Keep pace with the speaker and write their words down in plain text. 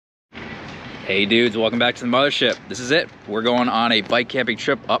Hey dudes, welcome back to the mothership. This is it. We're going on a bike camping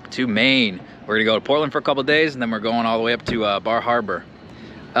trip up to Maine. We're gonna go to Portland for a couple days, and then we're going all the way up to Bar Harbor.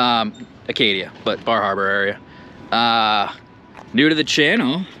 Acadia, but Bar Harbor area. New to the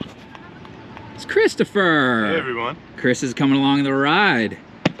channel, it's Christopher. Hey everyone. Chris is coming along the ride.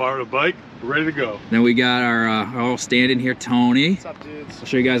 Borrowed a bike, we're ready to go. Then we got our all stand-in here, Tony. What's up, dudes? I'll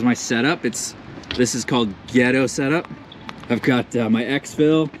show you guys my setup. This is called ghetto setup. I've got my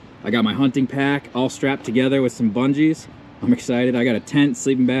X-Fill. I got my hunting pack all strapped together with some bungees. I'm excited. I got a tent,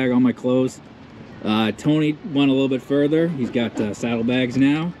 sleeping bag, all my clothes. Tony went a little bit further. He's got saddlebags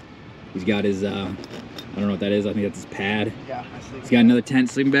now. He's got his, I don't know what that is. I think that's his pad. Yeah, he's got another tent,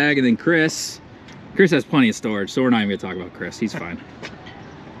 sleeping bag. And then Chris has plenty of storage, so we're not even gonna talk about Chris. He's fine.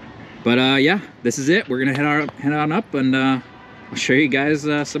 But yeah, this is it. We're gonna head on up, and I'll show you guys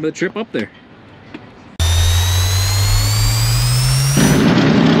some of the trip up there.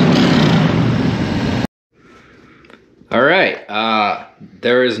 All right,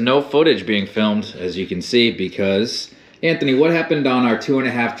 there is no footage being filmed, as you can see, because Anthony, what happened on our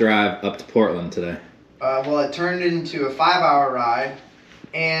 2.5 drive up to Portland today? Well, it turned into a 5-hour ride,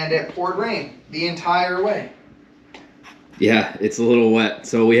 and it poured rain the entire way. Yeah, it's a little wet.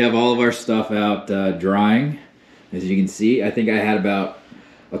 So we have all of our stuff out drying, as you can see. I think I had about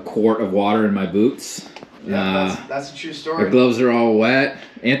a quart of water in my boots. Yeah, that's a true story. Our gloves are all wet.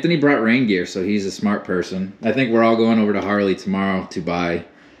 Anthony brought rain gear, so he's a smart person. I think we're all going over to Harley tomorrow to buy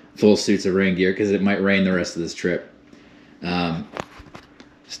full suits of rain gear because it might rain the rest of this trip.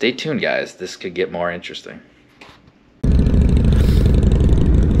 Stay tuned, guys. This could get more interesting.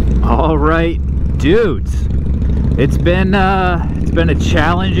 All right, dudes. It's been a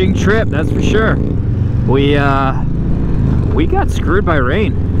challenging trip, that's for sure. We got screwed by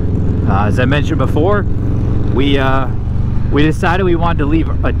rain. As I mentioned before, we decided we wanted to leave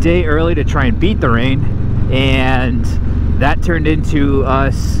a day early to try and beat the rain, and that turned into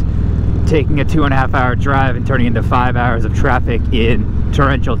us taking a 2.5-hour drive and turning into 5 hours of traffic in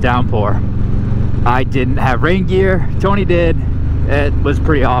torrential downpour. I didn't have rain gear, Tony did. It was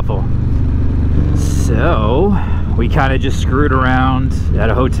pretty awful. So we kind of just screwed around at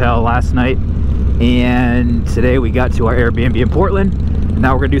a hotel last night, and today we got to our Airbnb in Portland.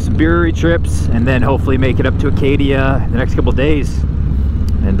 Now we're gonna do some brewery trips and then hopefully make it up to Acadia in the next couple days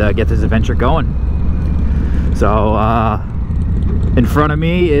and get this adventure going. So in front of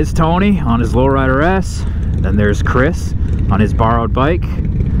me is Tony on his lowrider S. Then there's Chris on his borrowed bike,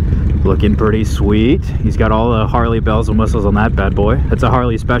 looking pretty sweet. He's got all the Harley bells and whistles on that bad boy. That's a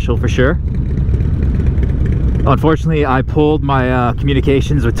Harley special for sure. Unfortunately, I pulled my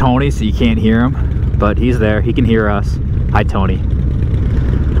communications with Tony, so you can't hear him, but he's there. He can hear us. Hi, Tony.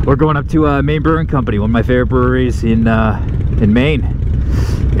 We're going up to Maine Brewing Company, one of my favorite breweries in Maine.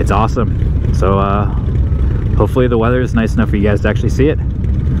 It's awesome. So hopefully the weather is nice enough for you guys to actually see it.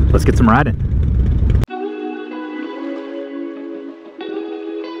 Let's get some riding.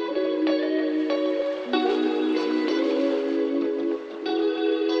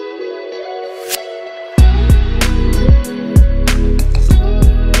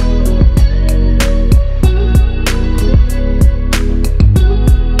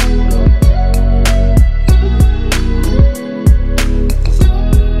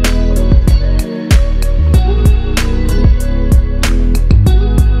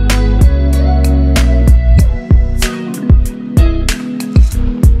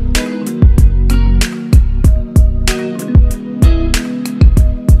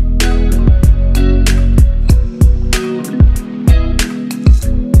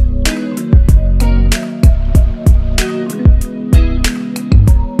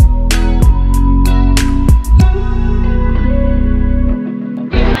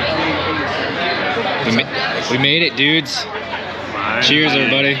 We made it, dudes. Cheers,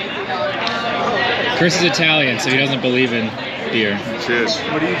 everybody. Chris is Italian, so he doesn't believe in beer. Cheers.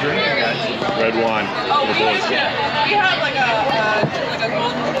 What are you drinking, guys? Red wine. Oh, we have like a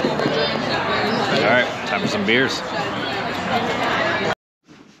golden reserve. All right, time for some beers.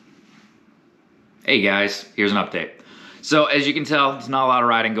 Hey guys, here's an update. So as you can tell, there's not a lot of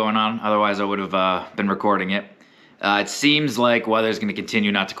riding going on. Otherwise, I would have been recording it. It seems like weather's going to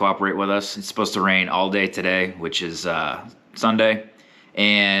continue not to cooperate with us. It's supposed to rain all day today, which is Sunday,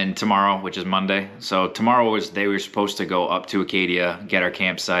 and tomorrow, which is Monday. So tomorrow was the day we were supposed to go up to Acadia, get our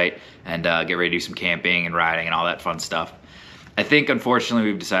campsite, and get ready to do some camping and riding and all that fun stuff. I think, unfortunately,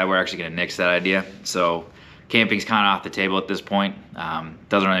 we've decided we're actually going to nix that idea. So camping's kind of off the table at this point.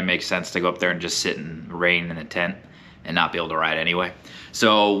 Doesn't really make sense to go up there and just sit in rain in a tent and not be able to ride anyway.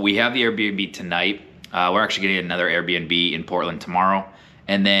 So we have the Airbnb tonight. We're actually getting another Airbnb in Portland tomorrow,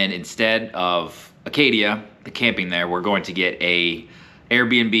 And then instead of Acadia, the camping there, we're going to get a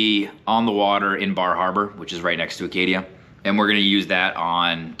Airbnb on the water in Bar Harbor, which is right next to Acadia. And we're gonna use that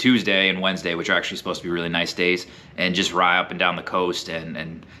on Tuesday and Wednesday, which are actually supposed to be really nice days, and just ride up and down the coast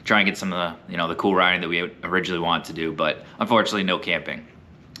and try and get some of the, the cool riding that we originally wanted to do, but unfortunately no camping.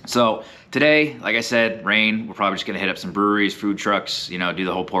 So today, like I said, rain. We're probably just gonna hit up some breweries, food trucks, do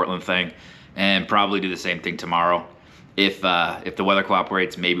the whole Portland thing, and probably do the same thing tomorrow. If the weather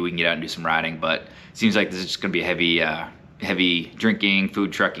cooperates, maybe we can get out and do some riding, but it seems like this is just gonna be a heavy drinking,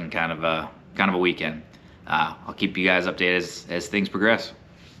 food trucking kind of a weekend. I'll keep you guys updated as things progress.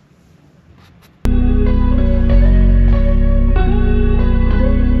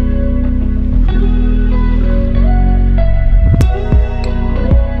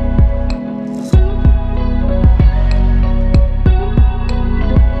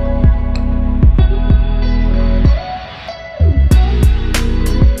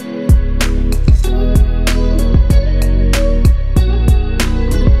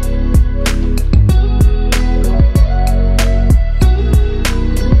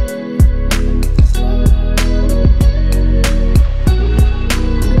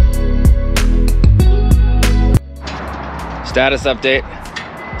 Status update,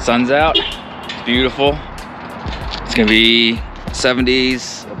 sun's out, it's beautiful. It's gonna be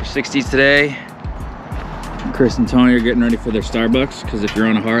 70s, upper 60s today. Chris and Tony are getting ready for their Starbucks, because if you're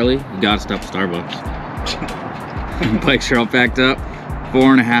on a Harley, you gotta stop at Starbucks. Bikes are all packed up.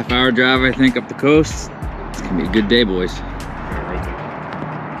 4.5 hour drive, I think, up the coast. It's gonna be a good day, boys. It's gonna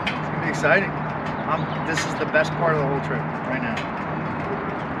be exciting. This is the best part of the whole trip right now.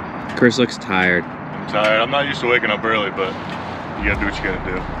 Chris looks tired. I'm tired. I'm not used to waking up early, but you gotta do what you gotta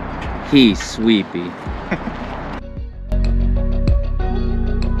do. He's sweepy.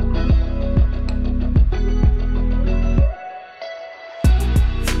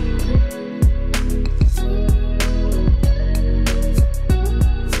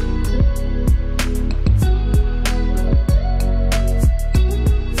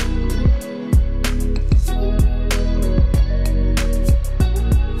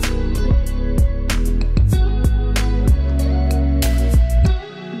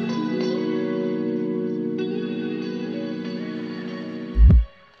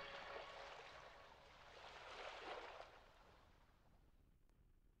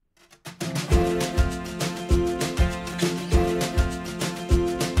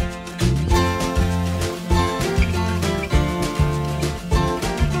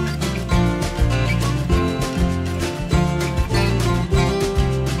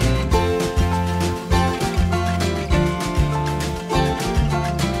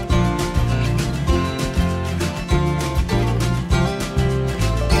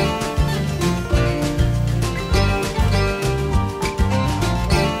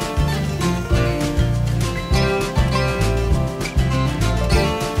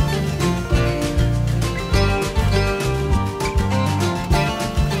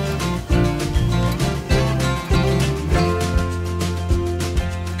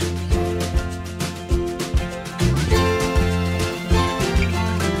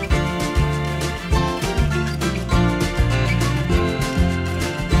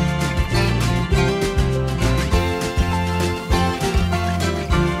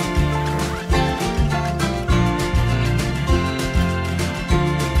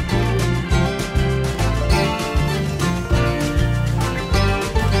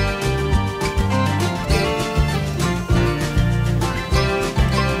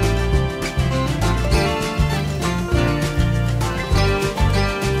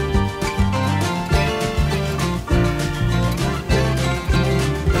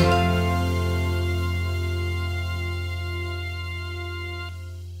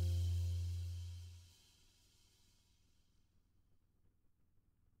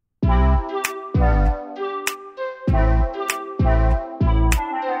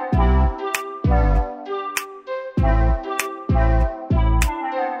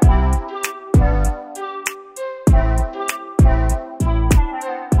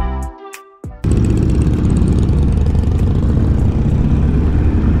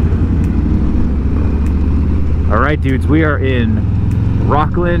 Alright dudes, we are in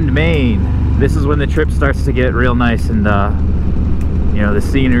Rockland, Maine. This is when the trip starts to get real nice and the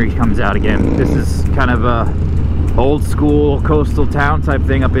scenery comes out again. This is kind of a old school coastal town type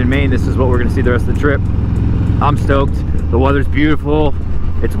thing up in Maine. This is what we're gonna see the rest of the trip. I'm stoked. The weather's beautiful.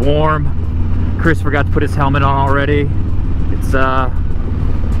 It's warm. Chris forgot to put his helmet on already. It's oh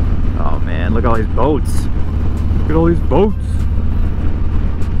man, look at all these boats. Look at all these boats.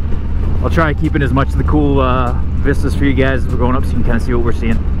 I'll try keeping as much of the cool vistas for you guys. We're going up so you can kind of see what we're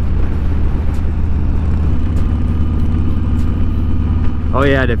seeing. Oh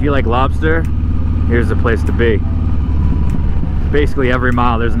yeah, and if you like lobster, here's the place to be. Basically every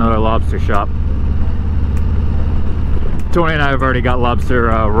mile there's another lobster shop. Tony and I have already got lobster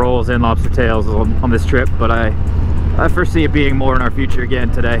rolls and lobster tails on this trip, but I foresee it being more in our future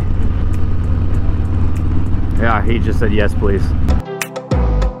again today. Yeah, he just said yes, please.